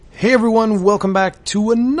Hey everyone, welcome back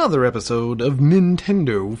to another episode of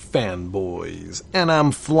Nintendo Fanboys. And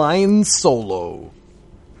I'm flying solo.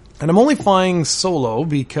 And I'm only flying solo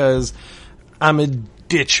because I'm a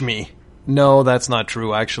ditch me. No, that's not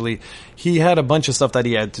true, actually. He had a bunch of stuff that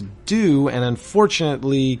he had to do, and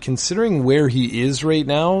unfortunately, considering where he is right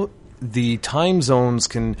now, the time zones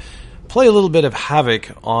can play a little bit of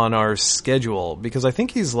havoc on our schedule, because I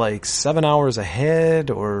think he's like 7 hours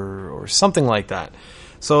ahead or something like that.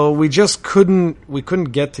 So we just couldn't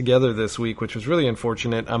get together this week, which was really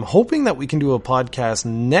unfortunate. I'm hoping that we can do a podcast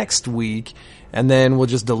next week, and then we'll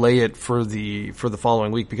just delay it for the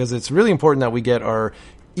following week, because it's really important that we get our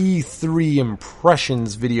E3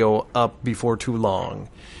 impressions video up before too long.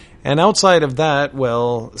 And outside of that,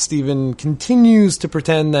 well, Steven continues to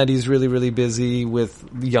pretend that he's really, really busy with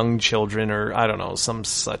young children, or I don't know, some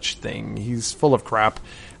such thing. He's full of crap,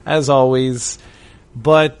 as always.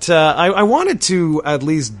 But I wanted to at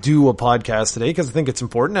least do a podcast today because I think it's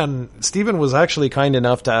important. And Steven was actually kind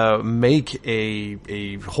enough to make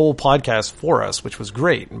a whole podcast for us, which was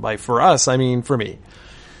great. And by for us, I mean for me.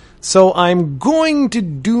 So I'm going to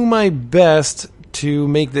do my best to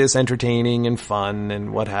make this entertaining and fun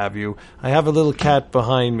and what have you. I have a little cat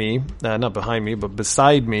behind me, not behind me, but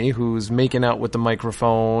beside me, who's making out with the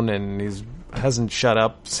microphone, and he hasn't shut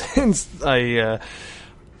up since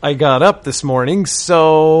I got up this morning,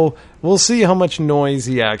 so we'll see how much noise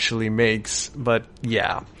he actually makes, but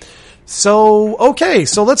yeah. So, okay,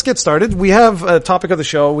 so let's get started. We have a topic of the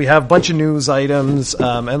show, we have a bunch of news items,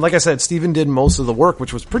 and like I said, Steven did most of the work,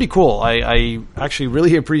 which was pretty cool. I actually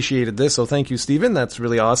really appreciated this, so thank you, Steven, that's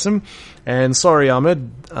really awesome. And sorry, Ahmed,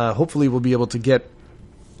 hopefully we'll be able to get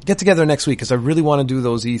together next week, because I really want to do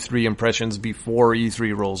those E3 impressions before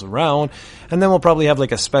E3 rolls around, and then we'll probably have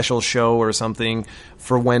like a special show or something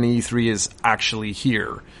for when E3 is actually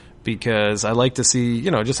here, because I like to see,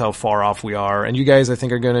 just how far off we are. And you guys, I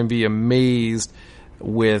think, are going to be amazed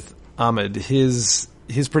with Ahmed. His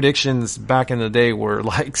predictions back in the day were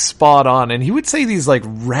like spot on, and he would say these like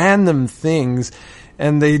random things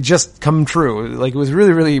and they just come true. Like, it was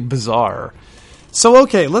really, really bizarre. So,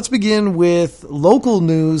 okay, let's begin with local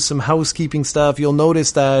news, some housekeeping stuff. You'll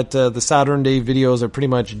notice that the Saturn Day videos are pretty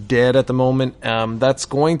much dead at the moment. That's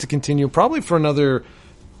going to continue probably for another,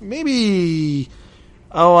 maybe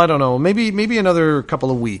another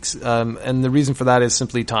couple of weeks. And the reason for that is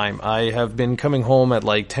simply time. I have been coming home at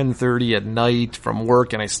like 10:30 at night from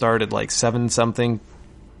work, and I started like 7-something.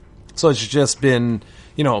 So it's just been,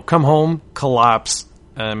 come home, collapse,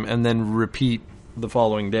 and then repeat the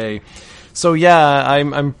following day. So yeah,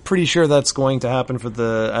 I'm pretty sure that's going to happen for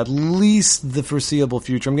at least the foreseeable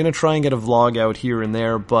future. I'm going to try and get a vlog out here and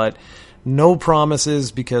there, but no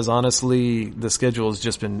promises, because honestly, the schedule has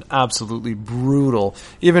just been absolutely brutal.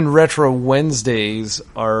 Even Retro Wednesdays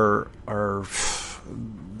are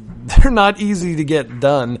they're not easy to get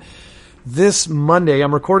done. This Monday,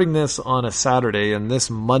 I'm recording this on a Saturday, and this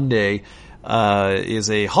Monday is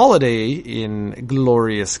a holiday in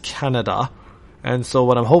glorious Canada. And so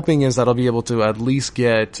what I'm hoping is that I'll be able to at least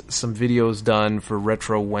get some videos done for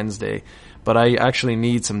Retro Wednesday. But I actually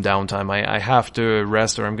need some downtime. I have to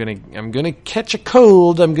rest, or I'm gonna catch a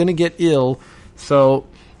cold. I'm gonna get ill. So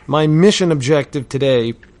my mission objective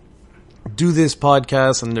today, do this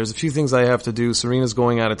podcast, and there's a few things I have to do. Serena's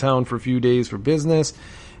going out of town for a few days for business,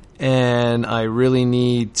 and I really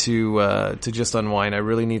need to just unwind. I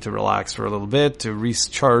really need to relax for a little bit, to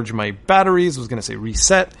recharge my batteries. I was gonna say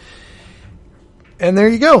reset. And there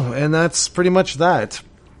you go. And that's pretty much that.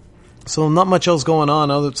 So not much else going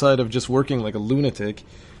on outside of just working like a lunatic.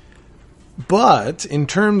 But in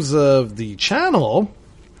terms of the channel,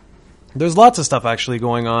 there's lots of stuff actually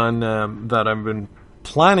going on that I've been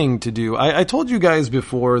planning to do. I told you guys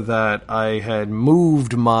before that I had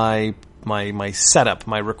moved my setup,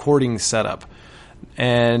 my recording setup.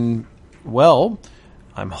 And, well,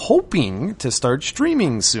 I'm hoping to start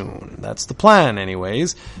streaming soon. That's the plan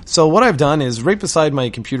anyways. So what I've done is right beside my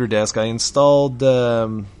computer desk, I installed,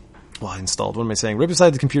 right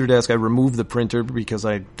beside the computer desk, I removed the printer because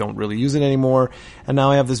I don't really use it anymore. And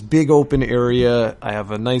now I have this big open area. I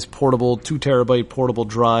have a nice portable, 2 terabyte portable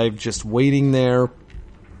drive just waiting there.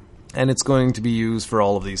 And it's going to be used for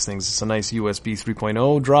all of these things. It's a nice USB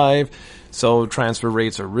 3.0 drive, so transfer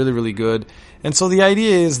rates are really, really good. And so the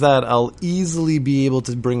idea is that I'll easily be able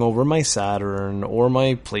to bring over my Saturn or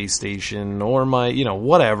my PlayStation or my,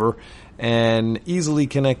 whatever, and easily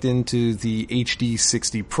connect into the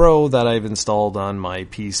HD60 Pro that I've installed on my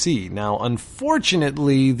PC. Now,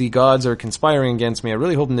 unfortunately, the gods are conspiring against me. I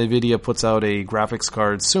really hope NVIDIA puts out a graphics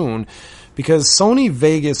card soon, because Sony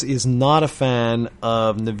Vegas is not a fan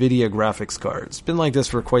of NVIDIA graphics cards. It's been like this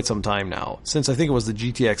for quite some time now, since I think it was the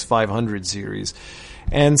GTX 500 series.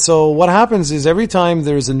 And so what happens is every time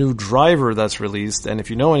there's a new driver that's released, and if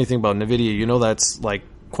you know anything about NVIDIA, you know that's like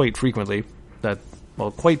quite frequent that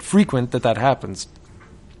happens.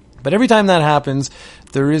 But every time that happens,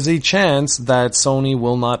 there is a chance that Sony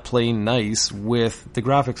will not play nice with the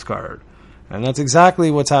graphics card. And that's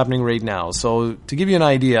exactly what's happening right now. So to give you an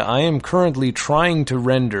idea, I am currently trying to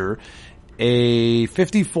render a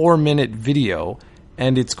 54-minute video,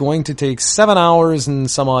 and it's going to take 7 hours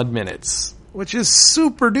and some odd minutes, which is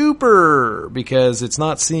super duper because it's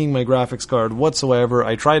not seeing my graphics card whatsoever.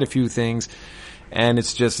 I tried a few things, and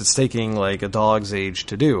it's taking like a dog's age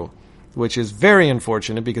to do, which is very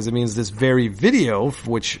unfortunate because it means this very video,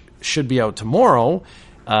 which should be out tomorrow,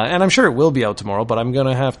 and I'm sure it will be out tomorrow, but I'm going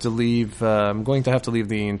to have to leave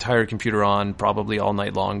the entire computer on probably all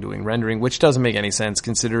night long doing rendering, which doesn't make any sense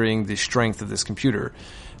considering the strength of this computer.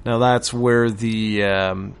 Now that's where the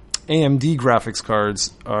AMD graphics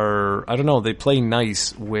cards are, I don't know, they play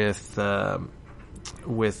nice with Sony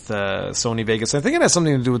Vegas. I think it has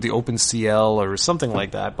something to do with the OpenCL or something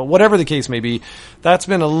like that. But whatever the case may be, that's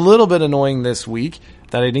been a little bit annoying this week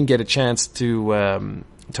that I didn't get a chance to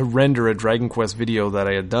render a Dragon Quest video that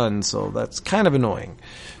I had done. So that's kind of annoying.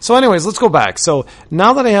 So anyways, let's go back. So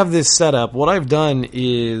now that I have this set up, what I've done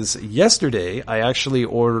is yesterday I actually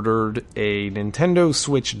ordered a Nintendo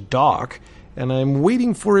Switch dock, and I'm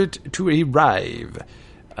waiting for it to arrive.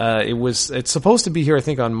 It's supposed to be here, I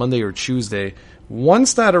think, on Monday or Tuesday.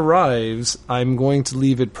 Once that arrives, I'm going to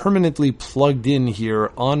leave it permanently plugged in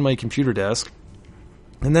here on my computer desk.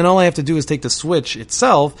 And then all I have to do is take the Switch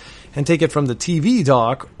itself and take it from the TV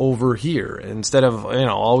dock over here. Instead of,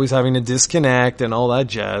 always having to disconnect and all that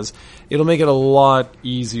jazz, it'll make it a lot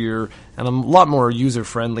easier and a lot more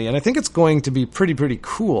user-friendly. And I think it's going to be pretty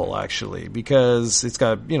cool, actually, because it's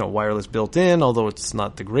got, wireless built in, although it's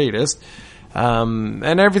not the greatest. And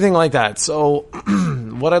everything like that. So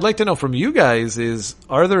what I'd like to know from you guys is,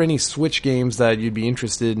 are there any Switch games that you'd be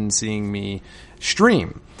interested in seeing me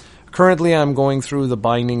stream? Currently I'm going through The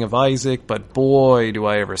Binding of Isaac, but boy, do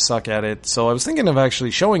I ever suck at it. So I was thinking of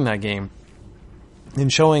actually showing that game and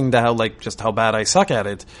showing just how bad I suck at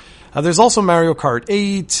it. There's also Mario Kart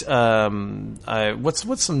 8.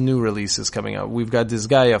 What's some new releases coming out? We've got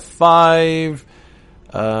Disgaea 5.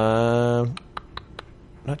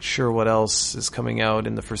 Not sure what else is coming out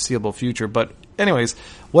in the foreseeable future, but anyways,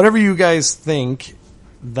 whatever you guys think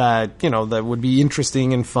that, that would be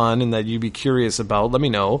interesting and fun and that you'd be curious about, let me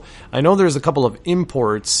know. I know there's a couple of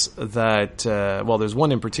imports that, there's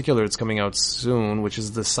one in particular that's coming out soon, which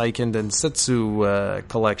is the Seiken Densetsu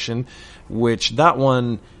collection, which that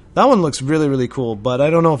one looks really cool, but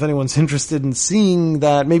I don't know if anyone's interested in seeing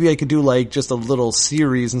that. Maybe I could do just a little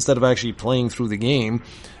series instead of actually playing through the game.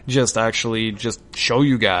 Just show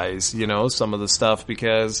you guys, some of the stuff,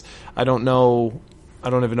 because I don't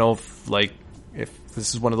even know if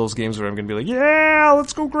this is one of those games where I'm going to be like, yeah,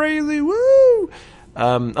 let's go crazy, woo!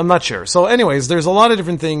 I'm not sure. So anyways, there's a lot of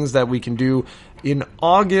different things that we can do. In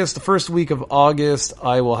August, the first week of August,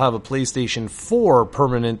 I will have a PlayStation 4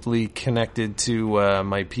 permanently connected to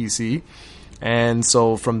my PC. And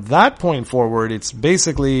so from that point forward, it's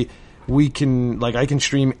basically I can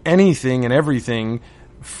stream anything and everything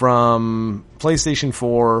from PlayStation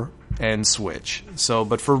 4 and Switch. So,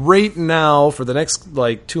 but for right now, for the next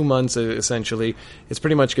 2 months, essentially, it's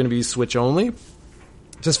pretty much going to be Switch only.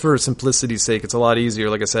 Just for simplicity's sake, it's a lot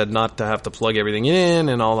easier, like I said, not to have to plug everything in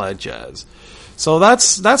and all that jazz. So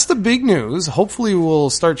that's the big news. Hopefully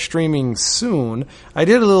we'll start streaming soon. I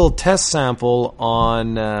did a little test sample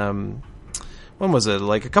on, when was it?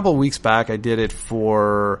 A couple of weeks back, I did it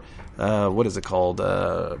for, what is it called?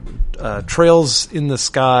 Trails in the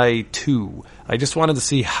Sky 2. I just wanted to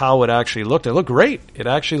see how it actually looked. It looked great. It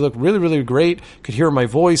actually looked really great. Could hear my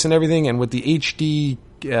voice and everything. And with the HD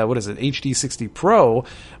HD60 Pro,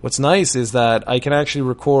 what's nice is that I can actually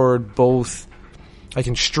record both. I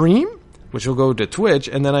can stream, which will go to Twitch,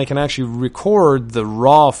 and then I can actually record the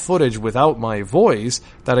raw footage without my voice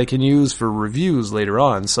that I can use for reviews later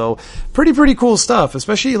on. So pretty cool stuff,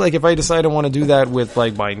 especially if I decide I want to do that with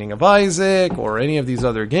Binding of Isaac or any of these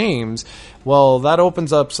other games. Well, that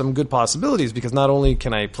opens up some good possibilities, because not only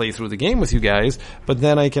can I play through the game with you guys, but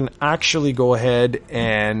then I can actually go ahead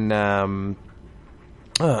and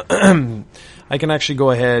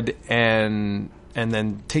and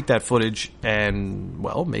then take that footage and,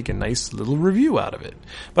 make a nice little review out of it.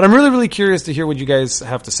 But I'm really curious to hear what you guys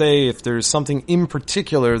have to say. If there's something in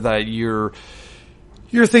particular that you're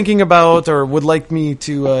you're thinking about or would like me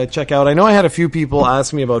to check out. I know I had a few people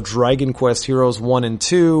ask me about Dragon Quest Heroes 1 and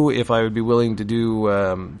 2, if I would be willing to do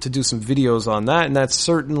some videos on that, and that's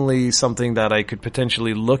certainly something that I could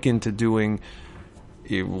potentially look into doing,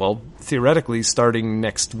 well, theoretically, starting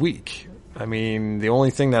next week. I mean, the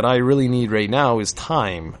only thing that I really need right now is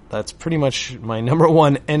time. That's pretty much my number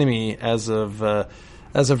one enemy as of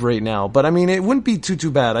right now. But I mean, it wouldn't be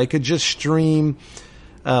too bad. I could just stream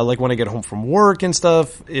like when I get home from work and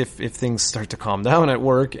stuff, if things start to calm down at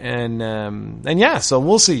work, and yeah, so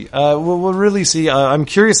we'll see. We'll really see. I'm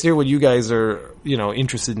curious to hear what you guys are,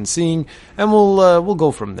 interested in seeing, and we'll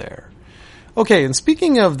go from there. Okay, and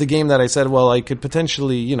speaking of the game that I said, well, I could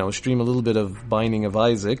potentially, stream a little bit of Binding of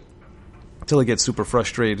Isaac till I get super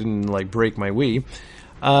frustrated and like break my Wii.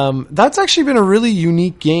 That's actually been a really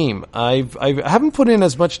unique game. I haven't put in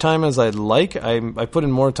as much time as I'd like. I put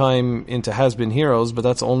in more time into Has Been Heroes, but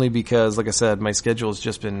that's only because, like I said, my schedule has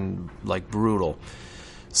just been like brutal.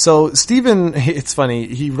 So Steven, it's funny,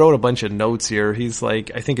 he wrote a bunch of notes here. He's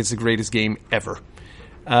like, I think it's the greatest game ever.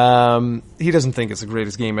 He doesn't think it's the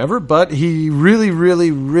greatest game ever, but he really,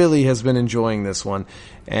 really, really has been enjoying this one.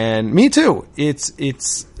 And me too.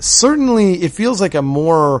 It's certainly, it feels like a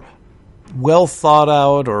more well thought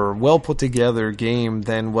out or well put together game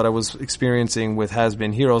than what I was experiencing with Has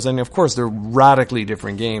Been Heroes. And of course, they're radically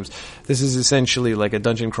different games. This is essentially like a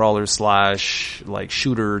dungeon crawler / like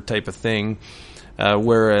shooter type of thing,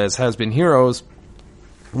 whereas Has Been Heroes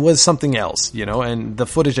was something else, and the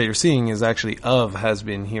footage that you're seeing is actually of Has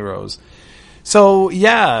Been Heroes. So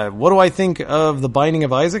yeah, what do I think of the Binding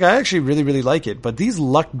of Isaac? I actually really, really like it, but these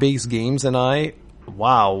luck-based games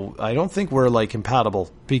wow, I don't think we're like compatible,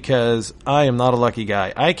 because I am not a lucky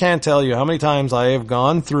guy. I can't tell you how many times I have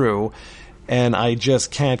gone through and I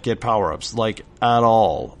just can't get power-ups, like at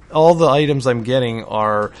all. All the items I'm getting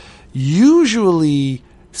are usually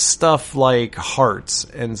stuff like hearts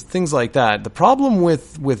and things like that. The problem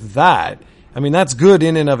with that, I mean, that's good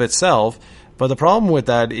in and of itself, but the problem with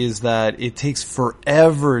that is that it takes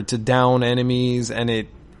forever to down enemies, and it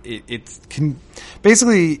can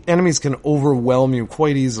basically, enemies can overwhelm you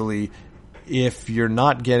quite easily if you're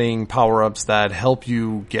not getting power-ups that help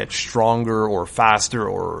you get stronger or faster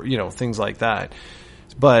or things like that.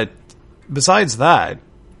 But besides that,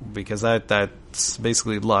 because that's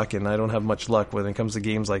basically luck, and I don't have much luck when it comes to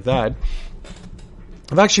games like that,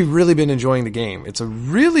 I've actually really been enjoying the game. It's a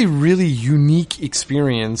really, really unique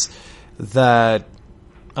experience that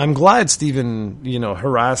I'm glad Steven,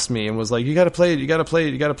 harassed me and was like, you gotta play it, you gotta play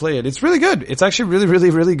it, you gotta play it. It's really good. It's actually really, really,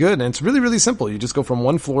 really good. And it's really, really simple. You just go from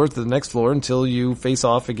one floor to the next floor until you face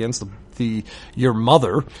off against your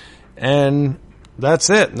mother, and that's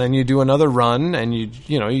it. And then you do another run, and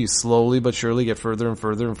you slowly but surely get further and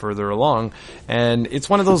further and further along. And it's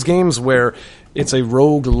one of those games where it's a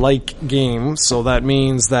rogue-like game, so that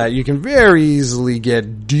means that you can very easily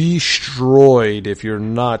get destroyed if you're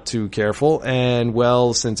not too careful. And,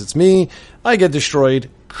 well, since it's me, I get destroyed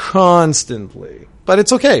constantly. But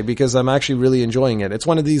it's okay, because I'm actually really enjoying it. It's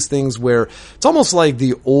one of these things where it's almost like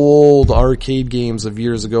the old arcade games of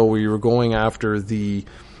years ago where you were going after the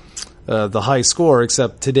high score,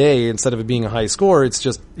 except today, instead of it being a high score, it's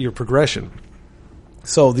just your progression.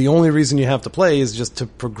 So the only reason you have to play is just to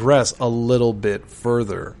progress a little bit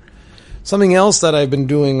further. Something else that I've been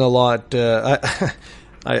doing a lot,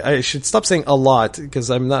 I should stop saying a lot, because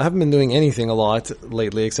I haven't been doing anything a lot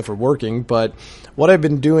lately except for working, but what I've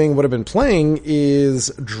been playing is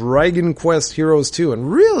Dragon Quest Heroes 2,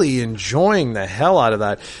 and really enjoying the hell out of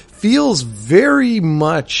that. Feels very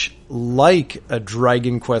much like a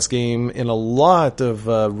Dragon Quest game in a lot of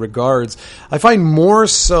regards. I find more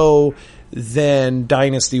so than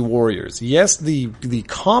Dynasty Warriors. Yes, the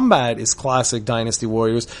combat is classic Dynasty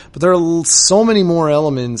Warriors, but there are so many more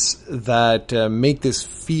elements that make this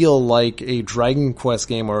feel like a Dragon Quest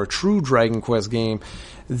game, or a true Dragon Quest game,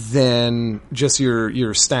 than just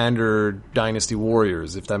your standard Dynasty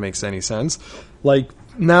Warriors, if that makes any sense. Like,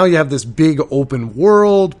 now you have this big open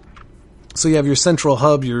world, so you have your central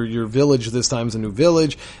hub, your village. This time's a new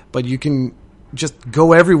village, but you can just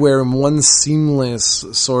go everywhere in one seamless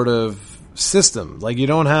sort of system. Like, you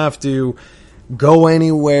don't have to go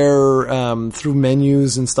anywhere through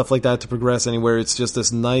menus and stuff like that to progress anywhere. It's just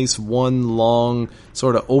this nice one long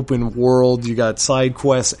sort of open world. You got side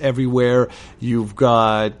quests everywhere. You've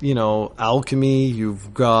got, alchemy.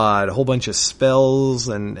 You've got a whole bunch of spells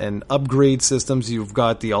and upgrade systems. You've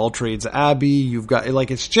got the All Trades Abbey. You've got,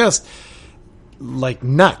 it's just like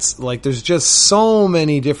nuts. Like, there's just so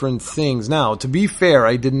many different things. Now, to be fair,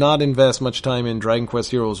 I did not invest much time in Dragon Quest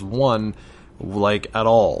Heroes 1, like, at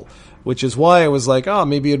all. Which is why I was like, oh,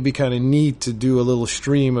 maybe it'd be kind of neat to do a little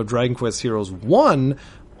stream of Dragon Quest Heroes 1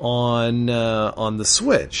 on the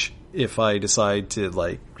Switch, if I decide to,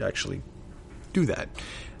 like, actually do that.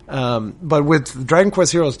 But with Dragon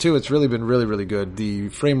Quest Heroes 2, it's really been really, really good. The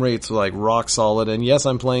frame rates are, like, rock solid. And yes,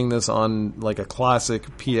 I'm playing this on, like, a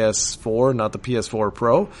classic PS4, not the PS4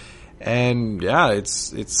 Pro. And yeah,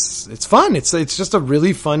 it's fun. It's just a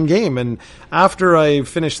really fun game. And after I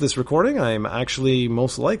finish this recording, I'm actually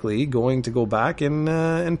most likely going to go back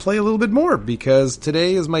and play a little bit more, because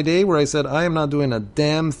today is my day where I said I am not doing a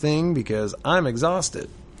damn thing because I'm exhausted.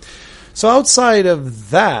 So outside of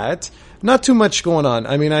that, not too much going on.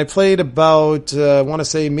 I mean, I played about, I want to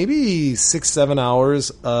say maybe 6-7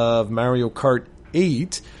 hours of Mario Kart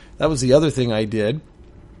 8. That was the other thing I did.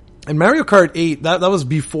 And Mario Kart 8, that was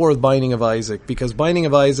before Binding of Isaac, because Binding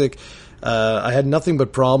of Isaac, I had nothing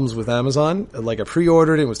but problems with Amazon. Like, I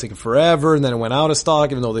pre-ordered it was taking forever, and then it went out of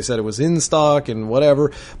stock, even though they said it was in stock and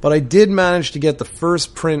whatever. But I did manage to get the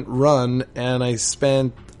first print run, and I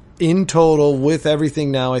spent, in total, with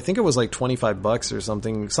everything now, I think it was like $25 or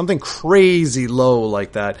something crazy low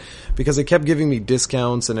like that, because it kept giving me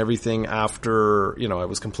discounts and everything after, I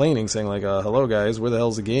was complaining, saying like, hello guys, where the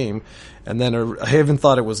hell's the game? And then I even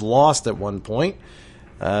thought it was lost at one point.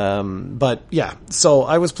 But yeah, so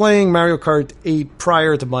I was playing Mario Kart 8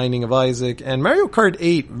 prior to Binding of Isaac, and Mario Kart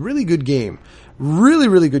 8, really good game. Really,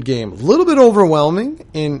 really good game. A little bit overwhelming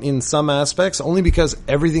in some aspects, only because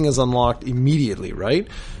everything is unlocked immediately, right?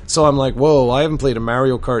 So I'm like, whoa, I haven't played a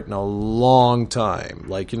Mario Kart in a long time.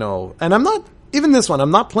 Like, and I'm not, even this one,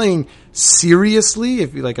 I'm not playing seriously,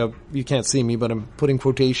 if you can't see me, but I'm putting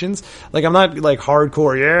quotations. Like, I'm not like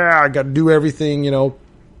hardcore, I gotta do everything,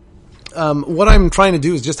 What I'm trying to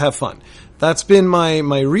do is just have fun. That's been my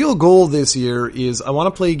real goal this year, is I want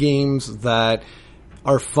to play games that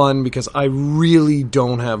are fun, because I really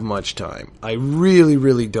don't have much time. I really,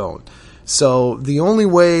 really don't. So the only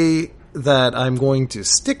way that I'm going to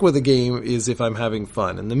stick with a game is if I'm having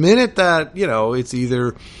fun. And the minute that, it's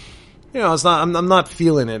either, it's not, I'm not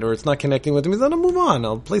feeling it, or it's not connecting with me, then I'll move on.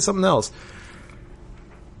 I'll play something else.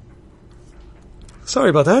 Sorry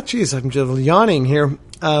about that. Jeez, I'm just yawning here.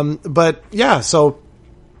 But yeah, so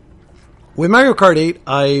with Mario Kart 8,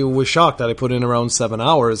 I was shocked that I put in around 7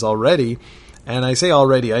 hours already. And I say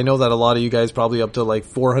already, I know that a lot of you guys probably up to like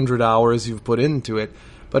 400 hours you've put into it.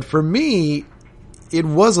 But for me, it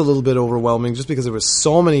was a little bit overwhelming, just because there were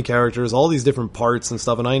so many characters, all these different parts and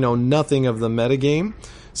stuff, and I know nothing of the metagame.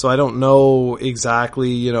 So I don't know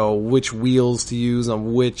exactly, which wheels to use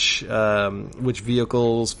on which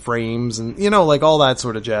vehicles, frames, and, like all that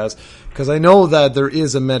sort of jazz. Because I know that there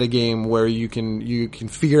is a metagame where you can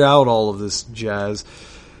figure out all of this jazz.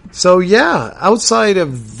 So yeah, outside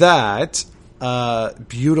of that,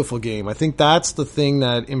 beautiful game. I think that's the thing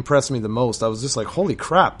that impressed me the most. I was just like, holy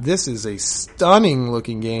crap, this is a stunning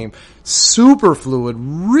looking game. Super fluid,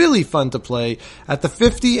 really fun to play. At the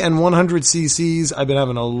 50 and 100 cc's, I've been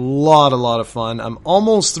having a lot of fun. I'm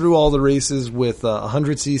almost through all the races with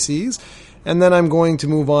 100 cc's. And then I'm going to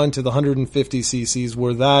move on to the 150 cc's,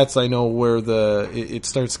 where I know where it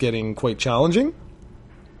starts getting quite challenging.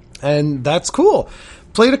 And that's cool.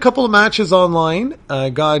 Played a couple of matches online,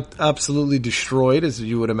 got absolutely destroyed, as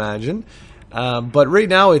you would imagine. But right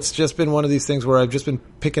now, it's just been one of these things where I've just been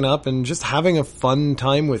picking up and just having a fun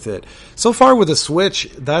time with it. So far with the Switch,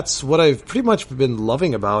 that's what I've pretty much been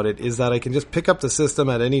loving about it, is that I can just pick up the system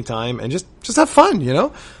at any time and just have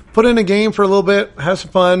fun, Put in a game for a little bit, have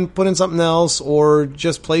some fun, put in something else, or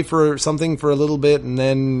just play for something for a little bit and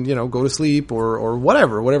then, go to sleep or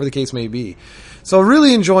whatever the case may be. So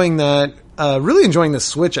really enjoying that. Really enjoying the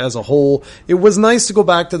Switch as a whole. It was nice to go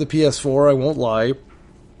back to the PS4, I won't lie.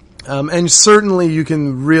 And certainly you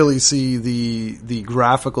can really see the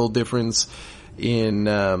graphical difference in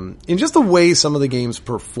just the way some of the games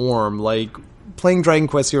perform. Like, playing Dragon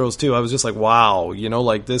Quest Heroes 2, I was just like, wow,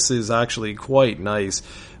 this is actually quite nice,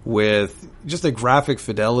 with just the graphic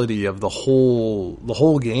fidelity of the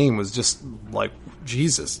whole game was just like,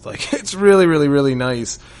 Jesus, like, it's really, really, really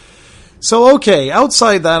nice. So, okay,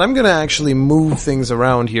 outside that, I'm going to actually move things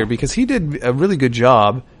around here, because he did a really good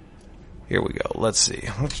job. Here we go. Let's see.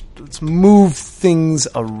 Let's move things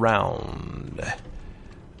around.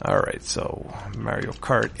 Alright, so Mario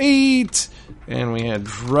Kart 8, and we had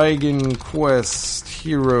Dragon Quest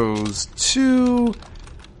Heroes 2,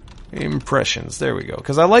 impressions. There we go.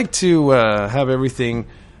 Because I like to have everything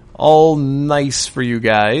all nice for you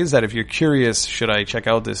guys, that if you're curious, should I check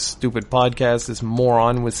out this stupid podcast this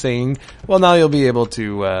moron was saying, well, now you'll be able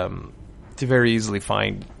to very easily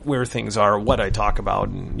find where things are, what I talk about,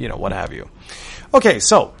 and what have you. Okay,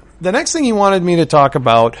 so the next thing he wanted me to talk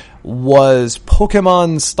about was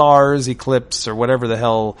Pokemon Stars Eclipse, or whatever the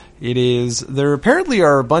hell it is. There apparently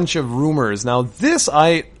are a bunch of rumors. Now, this,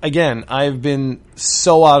 I've been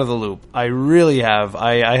so out of the loop. I really have.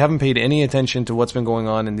 I haven't paid any attention to what's been going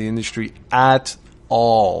on in the industry at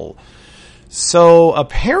all. So,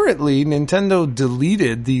 apparently, Nintendo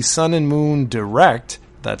deleted the Sun and Moon Direct,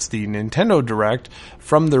 that's the Nintendo Direct,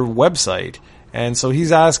 from their website. And so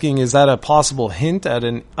he's asking, is that a possible hint at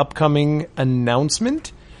an upcoming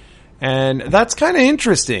announcement? And that's kind of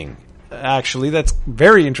interesting, actually. That's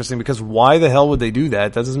very interesting, because why the hell would they do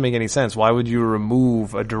that? That doesn't make any sense. Why would you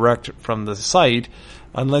remove a Direct from the site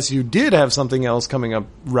unless you did have something else coming up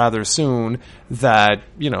rather soon that,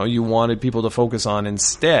 you wanted people to focus on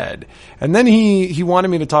instead? And then he wanted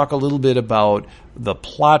me to talk a little bit about the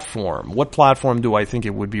platform. What platform do I think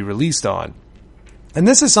it would be released on? And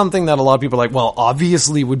this is something that a lot of people are like, well,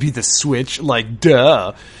 obviously it would be the Switch, like,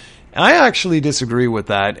 duh. I actually disagree with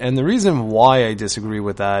that, and the reason why I disagree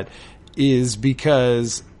with that is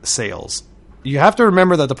because sales. You have to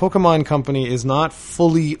remember that the Pokemon Company is not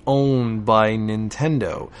fully owned by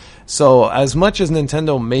Nintendo. So as much as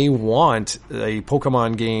Nintendo may want a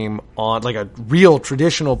Pokemon game on, like a real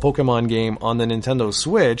traditional Pokemon game on the Nintendo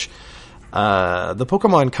Switch, the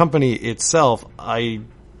Pokemon Company itself, I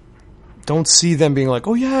don't see them being like,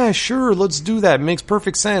 oh yeah, sure, let's do that. It makes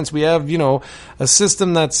perfect sense. We have, a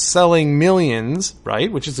system that's selling millions,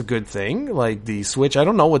 right? Which is a good thing. Like the Switch, I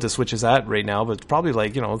don't know what the Switch is at right now, but it's probably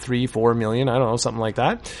like, 3-4 million. I don't know, something like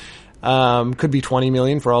that. Could be 20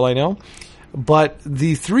 million for all I know. But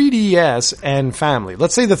the 3DS and family,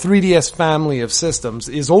 let's say the 3DS family of systems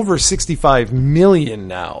is over 65 million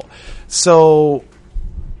now. So,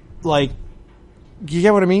 like, you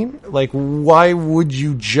get what I mean? Like, why would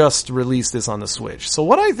you just release this on the Switch? So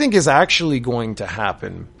what I think is actually going to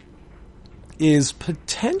happen is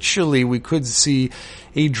potentially we could see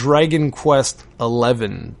a Dragon Quest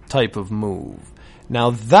XI type of move.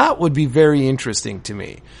 Now, that would be very interesting to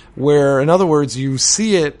me, where, in other words, you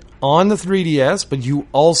see it on the 3DS, but you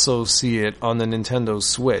also see it on the Nintendo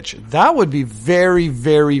Switch. That would be very,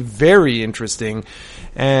 very, very interesting.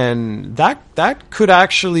 And that could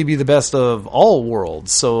actually be the best of all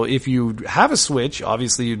worlds. So if you have a Switch,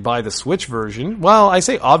 obviously you'd buy the Switch version. Well, I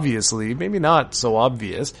say obviously, maybe not so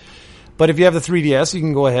obvious. But if you have the 3DS, you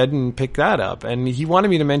can go ahead and pick that up. And he wanted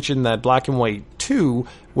me to mention that Black and White 2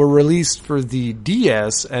 were released for the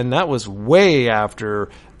DS, and that was way after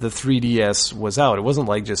the 3DS was out. It wasn't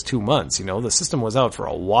like just 2 months, the system was out for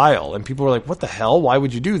a while, and people were like, what the hell? Why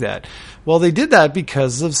would you do that? Well, they did that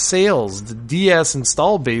because of sales. The DS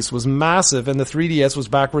install base was massive, and the 3DS was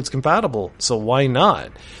backwards compatible, so why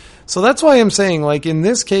not? So that's why I'm saying, like, in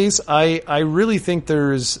this case, I really think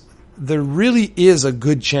there really is a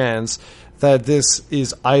good chance that this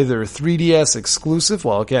is either 3DS exclusive,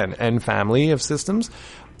 well, again, and family of systems,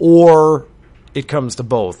 or it comes to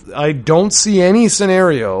both. I don't see any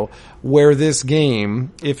scenario where this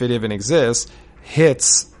game, if it even exists,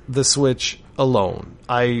 hits the Switch alone.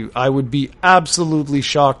 I would be absolutely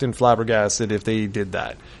shocked and flabbergasted if they did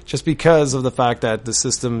that, just because of the fact that the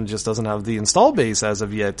system just doesn't have the install base as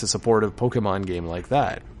of yet to support a Pokemon game like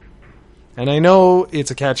that. And I know it's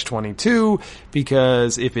a catch-22,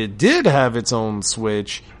 because if it did have its own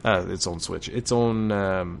Switch, its own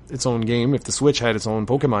game, if the Switch had its own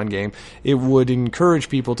Pokemon game, it would encourage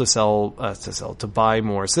people to buy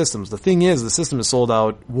more systems. The thing is, the system is sold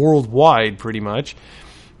out worldwide pretty much.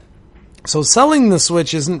 So selling the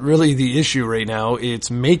Switch isn't really the issue right now. It's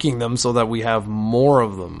making them so that we have more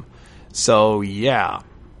of them. So yeah.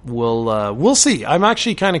 We'll see. I'm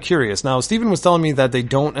actually kind of curious. Now, Steven was telling me that they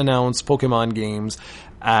don't announce Pokemon games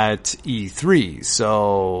at E3.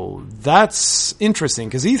 So that's interesting,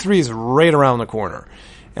 because E3 is right around the corner.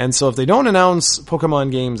 And so if they don't announce Pokemon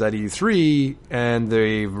games at E3 and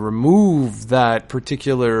they remove that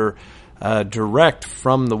particular Direct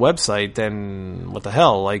from the website, then what the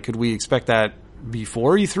hell? Like, could we expect that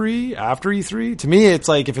before E3? After E3? To me, it's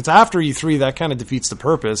like, if it's after E3, that kind of defeats the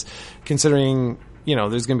purpose, considering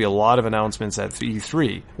there's going to be a lot of announcements at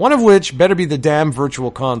E3. One of which better be the damn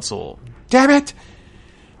Virtual Console. Damn it!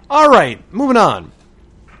 Alright, moving on.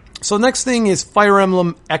 So next thing is Fire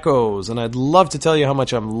Emblem Echoes, and I'd love to tell you how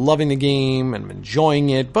much I'm loving the game and I'm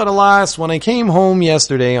enjoying it, but alas, when I came home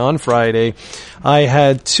yesterday on Friday, I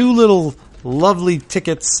had two little lovely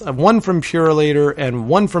tickets, one from Purelator and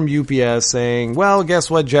one from UPS, saying, well, guess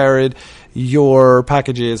what, Jared? Your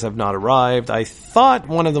packages have not arrived. I thought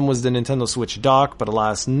one of them was the Nintendo Switch dock, but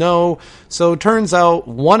alas, no. So it turns out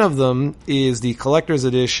one of them is the collector's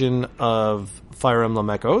edition of Fire Emblem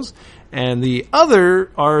Echoes, and the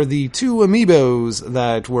other are the 2 amiibos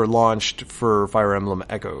that were launched for Fire Emblem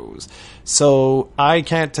Echoes. So I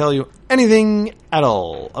can't tell you anything at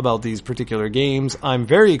all about these particular games. I'm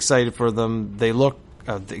very excited for them. They look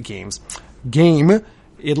game.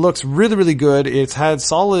 It looks really, really good. It's had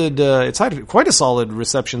quite a solid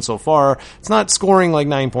reception so far. It's not scoring like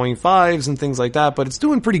 9.5s and things like that, but it's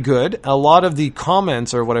doing pretty good. A lot of the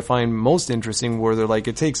comments are what I find most interesting, where they're like,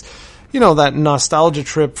 it takes, that nostalgia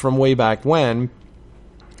trip from way back when,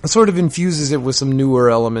 sort of infuses it with some newer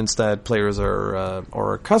elements that players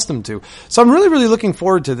are accustomed to. So I'm really, really looking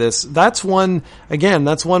forward to this. That's one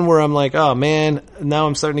where I'm like, oh man, now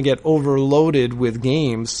I'm starting to get overloaded with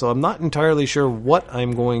games, so I'm not entirely sure what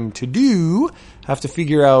I'm going to do. I'll have to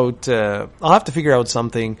figure out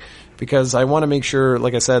something, because I want to make sure,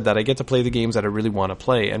 like I said, that I get to play the games that I really want to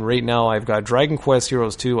play. And right now I've got Dragon Quest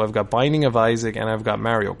Heroes 2, I've got Binding of Isaac, and I've got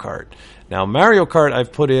Mario Kart. Now, Mario Kart,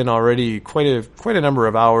 I've put in already quite a number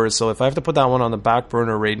of hours, so if I have to put that one on the back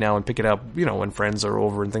burner right now and pick it up, when friends are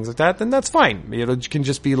over and things like that, then that's fine. It can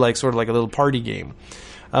just be sort of like a little party game.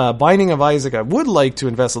 Binding of Isaac, I would like to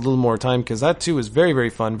invest a little more time, because that too is very, very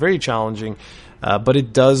fun, very challenging, but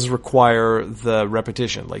it does require the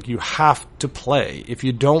repetition. You have to play. If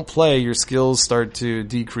you don't play, your skills start to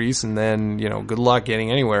decrease, and then, good luck getting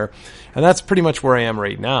anywhere. And that's pretty much where I am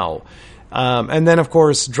right now. And then, of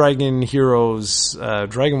course, Dragon Quest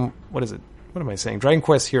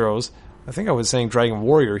Heroes. I think I was saying Dragon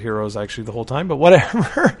Warrior Heroes actually the whole time, but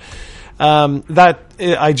whatever.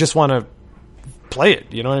 I just want to play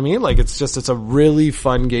it, you know what I mean? It's a really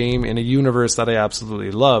fun game in a universe that I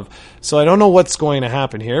absolutely love. So I don't know what's going to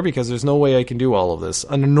happen here, because there's no way I can do all of this.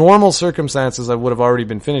 Under normal circumstances, I would have already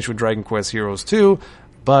been finished with Dragon Quest Heroes 2,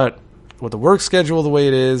 but with the work schedule the way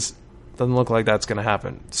it is, doesn't look like that's going to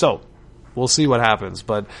happen. So we'll see what happens,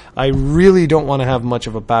 but I really don't want to have much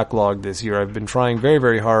of a backlog this year. I've been trying very,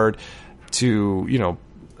 very hard to,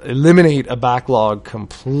 eliminate a backlog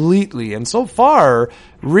completely, and so far,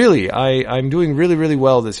 really, I'm doing really, really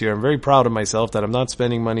well this year. I'm very proud of myself that I'm not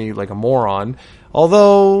spending money like a moron,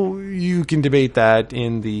 although you can debate that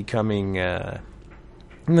in the coming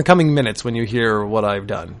minutes when you hear what I've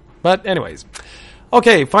done. But anyways,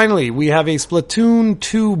 okay, finally, we have a Splatoon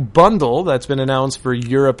 2 bundle that's been announced for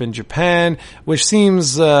Europe and Japan, which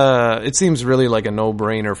seems really like a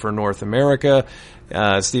no-brainer for North America.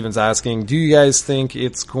 Steven's asking, do you guys think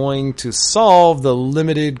it's going to solve the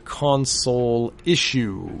limited console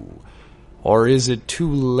issue? Or is it too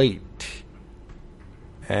late?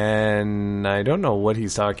 And I don't know what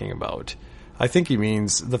he's talking about. I think he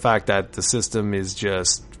means the fact that the system is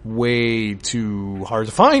just way too hard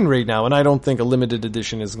to find right now, and I don't think a limited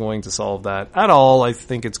edition is going to solve that at all. I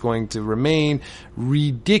think it's going to remain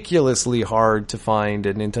ridiculously hard to find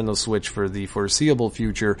a Nintendo Switch for the foreseeable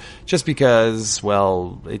future, just because,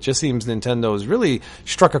 well, it just seems Nintendo has really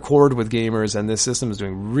struck a chord with gamers, and this system is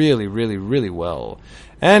doing really, really, really well.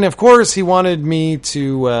 And of course, he wanted me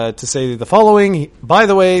to say the following. By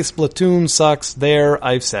the way, Splatoon sucks. There,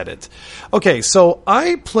 I've said it. Okay, so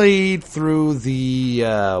I played through the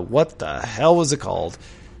what the hell was it called?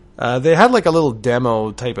 They had like a little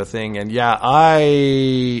demo type of thing, and yeah,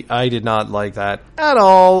 I did not like that at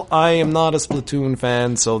all. I am not a Splatoon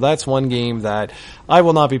fan, so that's one game that I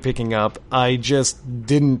will not be picking up. I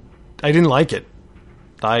didn't like it.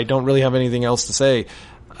 I don't really have anything else to say.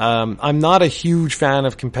 I'm not a huge fan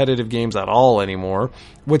of competitive games at all anymore,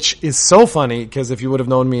 which is so funny because if you would have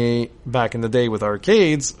known me back in the day with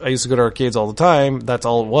arcades, I used to go to arcades all the time. That's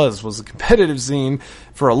all it was a competitive scene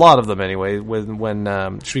for a lot of them anyway,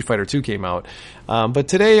 when Street Fighter 2 came out. But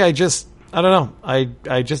today I don't know.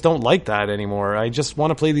 I just don't like that anymore. I just want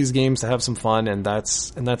to play these games to have some fun, and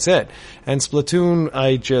that's it. And Splatoon,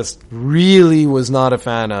 I just really was not a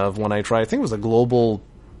fan of when I tried. I think it was a global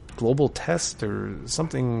test or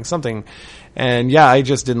something, and yeah, I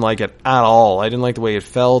just didn't like it at all. I didn't like the way it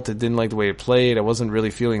felt. I didn't like the way it played. I wasn't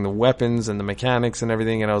really feeling the weapons and the mechanics and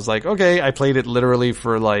everything, and I was like, okay, I played it literally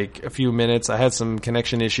for like a few minutes. I had some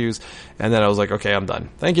connection issues, and then I was like, okay, I'm done.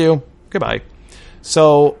 Thank you. Goodbye.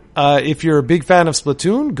 So, if you're a big fan of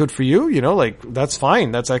Splatoon, good for you. You know, like, that's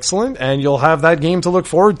fine. That's excellent. And you'll have that game to look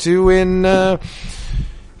forward to in the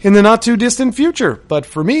not too distant future. But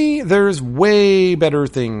for me, there's way better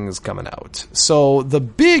things coming out. So the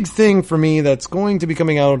big thing for me that's going to be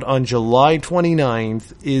coming out on July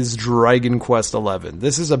 29th is Dragon Quest XI.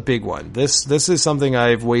 This is a big one. This is something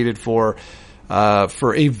I've waited for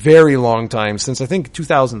a very long time, since I think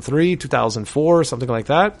 2003, 2004, something like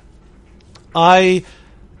that. I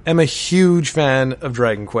am a huge fan of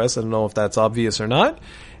Dragon Quest. I don't know if that's obvious or not.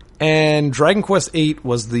 And Dragon Quest VIII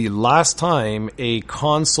was the last time a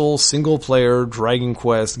console single-player Dragon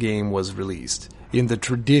Quest game was released in the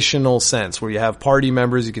traditional sense, where you have party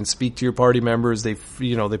members, you can speak to your party members, they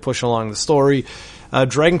push along the story.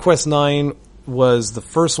 Dragon Quest IX was the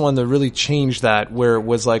first one that really changed that, where it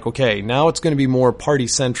was like, okay, now it's going to be more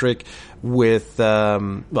party-centric with,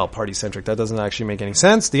 party-centric, that doesn't actually make any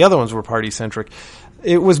sense. The other ones were party-centric.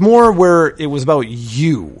 It was more where it was about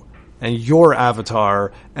you and your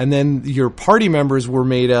avatar, and then your party members were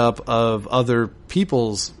made up of other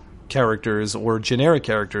people's characters or generic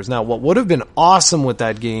characters. Now, what would have been awesome with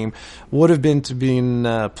that game would have been to be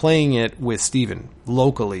playing it with Steven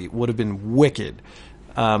locally. Would have been wicked.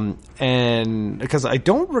 And because I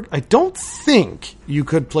don't think you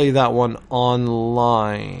could play that one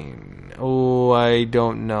online. Oh, I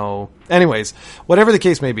don't know. Anyways, whatever the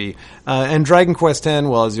case may be, and Dragon Quest X,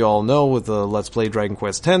 well, as you all know, with the Let's Play Dragon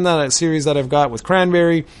Quest X that series that I've got with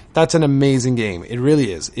Cranberry, that's an amazing game. It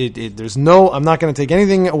really is. I'm not going to take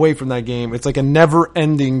anything away from that game. It's like a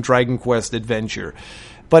never-ending Dragon Quest adventure,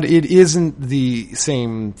 but it isn't the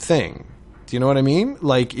same thing. Do you know what I mean?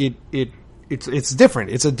 Like it's different.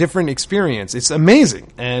 It's a different experience. It's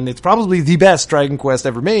amazing. And it's probably the best Dragon Quest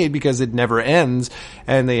ever made because it never ends.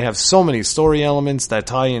 And they have so many story elements that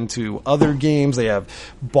tie into other games. They have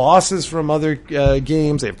bosses from other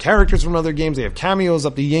games. They have characters from other games. They have cameos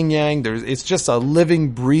up the yin-yang. It's just a living,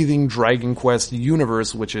 breathing Dragon Quest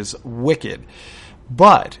universe, which is wicked.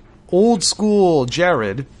 But old school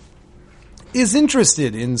Jared is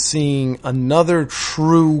interested in seeing another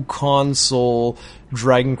true console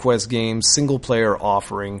Dragon Quest game, single-player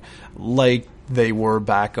offering, like they were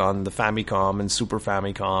back on the Famicom and Super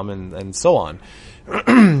Famicom and so on.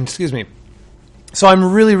 Excuse me. So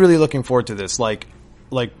I'm really, really looking forward to this, like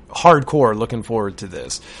hardcore looking forward to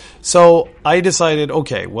this. So I decided,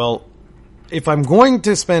 okay, well, if I'm going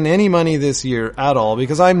to spend any money this year at all,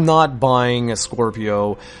 because I'm not buying a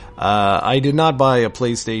Scorpio, I did not buy a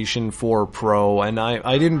PlayStation 4 Pro, and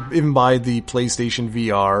I didn't even buy the PlayStation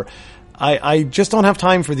VR. I just don't have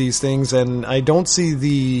time for these things, and I don't see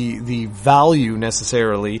the value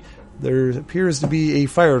necessarily. There appears to be a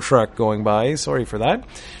fire truck going by. Sorry for that.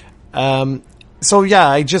 So yeah,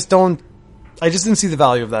 I just didn't see the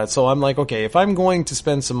value of that. So I'm like, okay, if I'm going to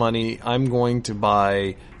spend some money, I'm going to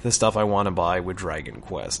buy the stuff I want to buy with Dragon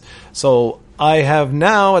Quest. So I have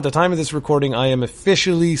now, at the time of this recording, I am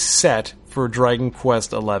officially set for Dragon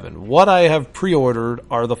Quest XI. What I have pre-ordered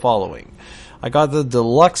are the following. I got the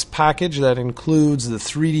deluxe package that includes the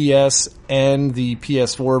 3DS and the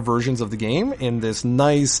PS4 versions of the game in this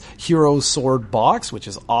nice Hero Sword box, which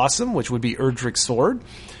is awesome, which would be Erdrick's sword.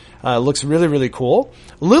 Looks really, really cool.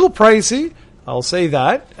 A little pricey, I'll say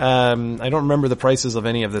that. I don't remember the prices of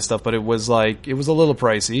any of this stuff, but it was a little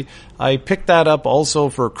pricey. I picked that up also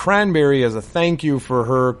for Cranberry as a thank you for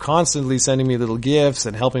her constantly sending me little gifts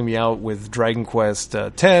and helping me out with Dragon Quest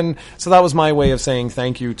X. So that was my way of saying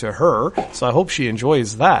thank you to her. So I hope she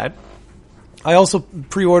enjoys that. I also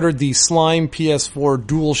pre-ordered the Slime PS4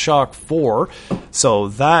 DualShock 4, so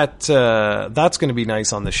that's going to be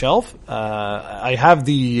nice on the shelf. I have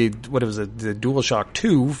the DualShock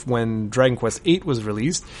 2 when Dragon Quest VIII was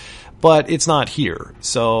released, but it's not here,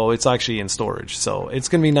 so it's actually in storage. So it's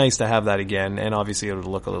going to be nice to have that again, and obviously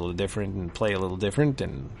it'll look a little different and play a little different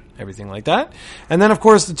and everything like that. And then, of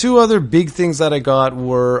course, the two other big things that I got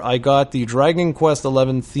were I got the Dragon Quest XI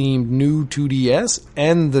themed new 2DS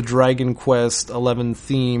and the Dragon Quest XI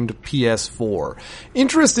themed PS4.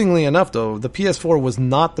 Interestingly enough, though, the PS4 was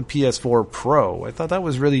not the PS4 Pro. I thought that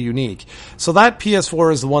was really unique. So that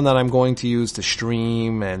PS4 is the one that I'm going to use to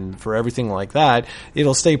stream and for everything like that.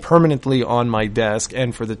 It'll stay permanently on my desk.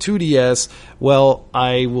 And for the 2DS, well,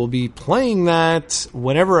 I will be playing that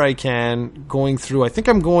whenever I can, going through. I think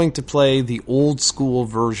I'm going to play the old school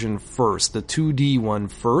version first, the 2D one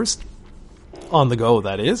first, on the go,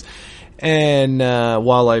 that is. And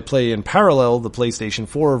while I play in parallel the PlayStation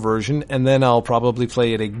 4 version, and then I'll probably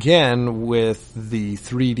play it again with the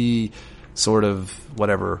 3D sort of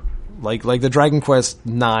whatever, like the Dragon Quest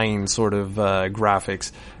 9 sort of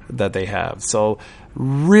graphics that they have. So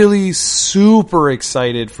really super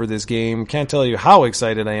excited for this game. Can't tell you how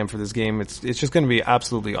excited I am for this game. It's just going to be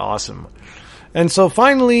absolutely awesome. And so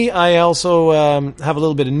finally, I also have a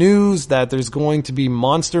little bit of news that there's going to be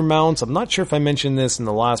monster mounts. I'm not sure if I mentioned this in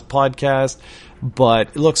the last podcast, but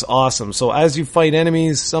it looks awesome. So as you fight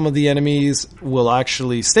enemies, some of the enemies will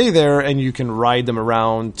actually stay there and you can ride them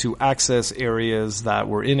around to access areas that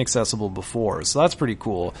were inaccessible before. So that's pretty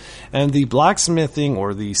cool. And the blacksmithing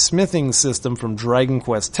or the smithing system from Dragon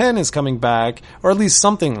Quest X is coming back, or at least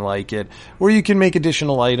something like it, where you can make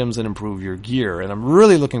additional items and improve your gear. And I'm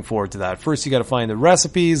really looking forward to that. First you got to find the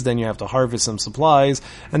recipes, then you have to harvest some supplies,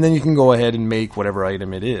 and then you can go ahead and make whatever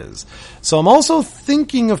item it is. So I'm also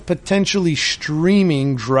thinking of potentially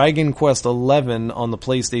streaming Dragon Quest XI on the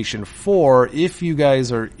PlayStation 4 if you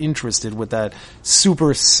guys are interested with that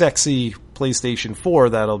super sexy PlayStation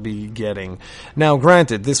 4 that I'll be getting. Now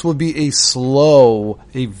granted, this will be a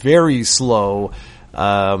very slow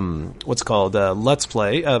let's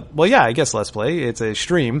play. I guess let's play. It's a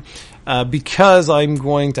stream, because I'm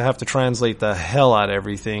going to have to translate the hell out of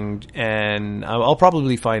everything, and I'll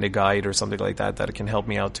probably find a guide or something like that can help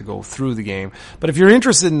me out to go through the game. But if you're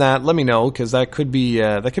interested in that, let me know, because that could be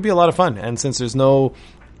a lot of fun. And since there's no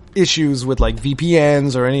issues with like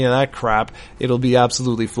VPNs or any of that crap, it'll be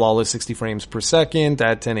absolutely flawless 60 frames per second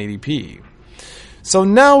at 1080p. So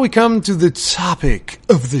now we come to the topic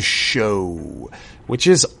of the show, which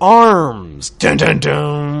is ARMS. Dun dun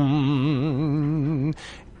dun.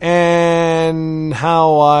 And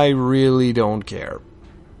how I really don't care.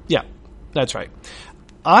 Yeah, that's right.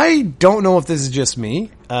 I don't know if this is just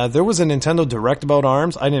me. There was a Nintendo Direct about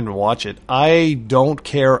ARMS. I didn't watch it. I don't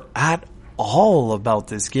care at all about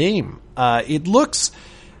this game. It looks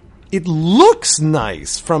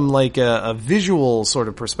nice from like a visual sort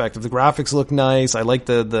of perspective. The graphics look nice. I like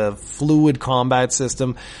the fluid combat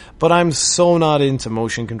system, but I'm so not into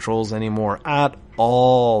motion controls anymore at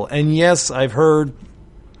all. And yes, I've heard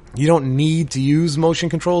you don't need to use motion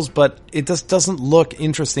controls, but it just doesn't look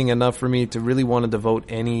interesting enough for me to really want to devote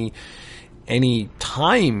any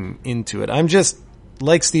time into it. I'm just,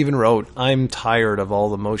 like Steven wrote, I'm tired of all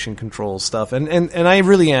the motion control stuff, and I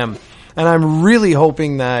really am. And I'm really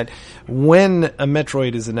hoping that when a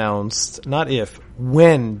Metroid is announced, not if,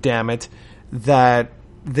 when, damn it, that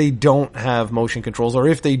they don't have motion controls, or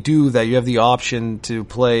if they do, that you have the option to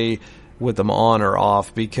play with them on or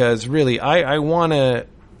off, because really, I want to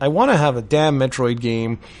have a damn Metroid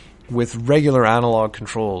game with regular analog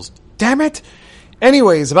controls. Damn it!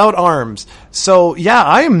 Anyways, about ARMS. So, yeah,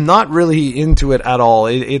 I am not really into it at all.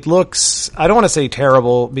 It looks, I don't want to say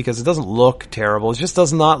terrible, because it doesn't look terrible. It just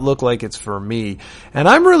does not look like it's for me. And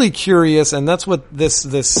I'm really curious, and that's what this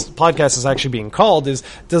podcast is actually being called, is,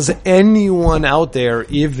 does anyone out there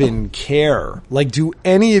even care? Like, do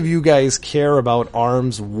any of you guys care about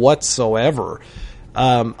ARMS whatsoever?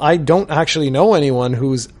 I don't actually know anyone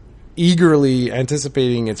who's eagerly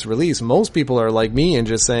anticipating its release. Most people are like me and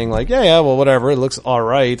just saying like, yeah, well, whatever, it looks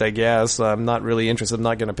alright, I guess. I'm not really interested, I'm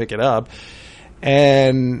not going to pick it up.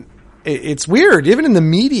 And it's weird, even in the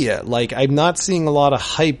media, like, I'm not seeing a lot of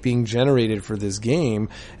hype being generated for this game.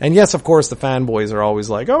 And yes, of course, the fanboys are always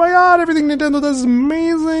like, oh my god, everything Nintendo does is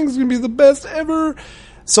amazing, it's going to be the best ever.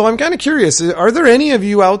 So I'm kind of curious, are there any of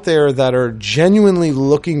you out there that are genuinely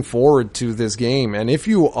looking forward to this game? And if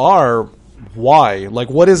you are, why? Like,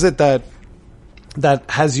 what is it that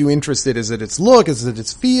has you interested? Is it its look? Is it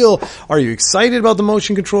its feel? Are you excited about the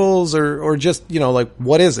motion controls? Or just, like,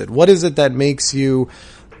 what is it? What is it that makes you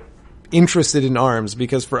interested in ARMS?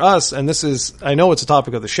 Because for us, and this is, I know it's a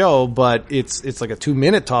topic of the show, but it's like a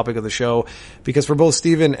 2-minute topic of the show, because for both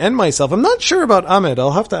Steven and myself, I'm not sure about Ahmed.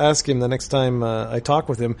 I'll have to ask him the next time I talk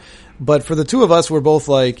with him. But for the two of us, we're both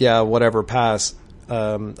like, yeah, whatever, pass.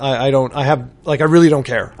 I really don't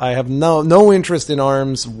care. I have no interest in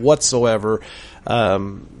ARMS whatsoever.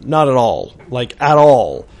 Not at all. Like, at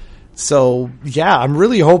all. So, yeah, I'm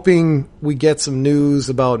really hoping we get some news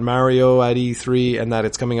about Mario at E3 and that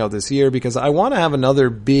it's coming out this year, because I want to have another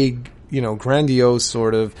big, grandiose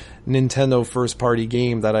sort of Nintendo first-party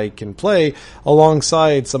game that I can play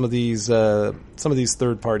alongside some of these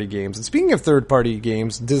third-party games. And speaking of third-party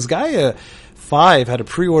games, Disgaea 5 had a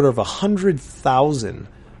pre-order of 100,000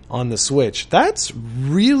 on the Switch. That's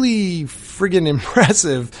really friggin'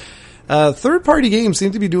 impressive. Third-party games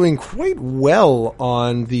seem to be doing quite well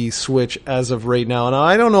on the Switch as of right now. And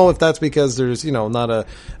I don't know if that's because there's, not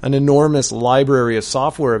an enormous library of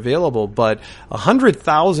software available, but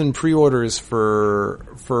 100,000 pre-orders for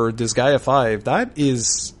Disgaea 5,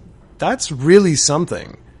 that's really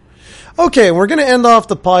something. Okay, we're going to end off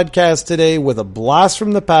the podcast today with a blast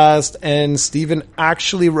from the past, and Steven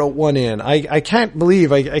actually wrote one in. I can't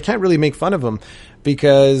believe, I can't really make fun of him,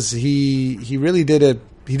 because he really did it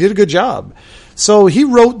he did a good job. So he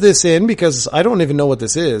wrote this in because I don't even know what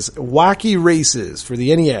this is. Wacky Races for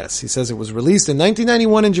the NES. He says it was released in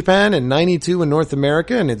 1991 in Japan and 92 in North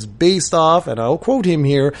America, and it's based off, and I'll quote him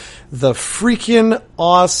here, the freaking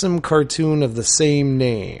awesome cartoon of the same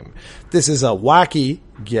name. This is a wacky,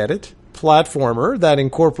 get it, platformer that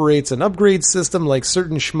incorporates an upgrade system like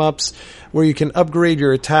certain shmups where you can upgrade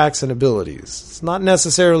your attacks and abilities. It's not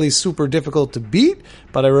necessarily super difficult to beat,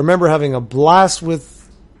 but I remember having a blast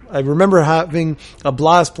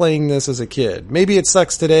playing this as a kid. Maybe it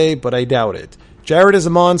sucks today, but I doubt it. Jared is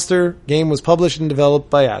a Monster. Game was published and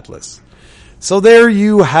developed by Atlas. So there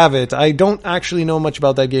you have it. I don't actually know much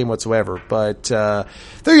about that game whatsoever, but there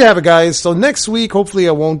you have it, guys. So next week, hopefully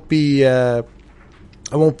I won't be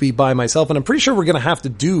by myself, and I'm pretty sure we're going to have to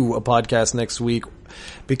do a podcast next week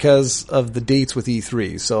because of the dates with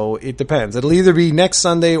E3. So it depends. It'll either be next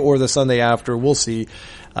Sunday or the Sunday after. We'll see.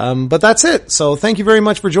 But that's it. So thank you very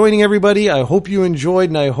much for joining, everybody. I hope you enjoyed,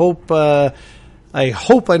 and I hope I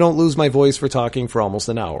don't lose my voice for talking for almost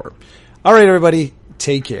an hour. All right, everybody.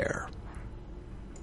 Take care.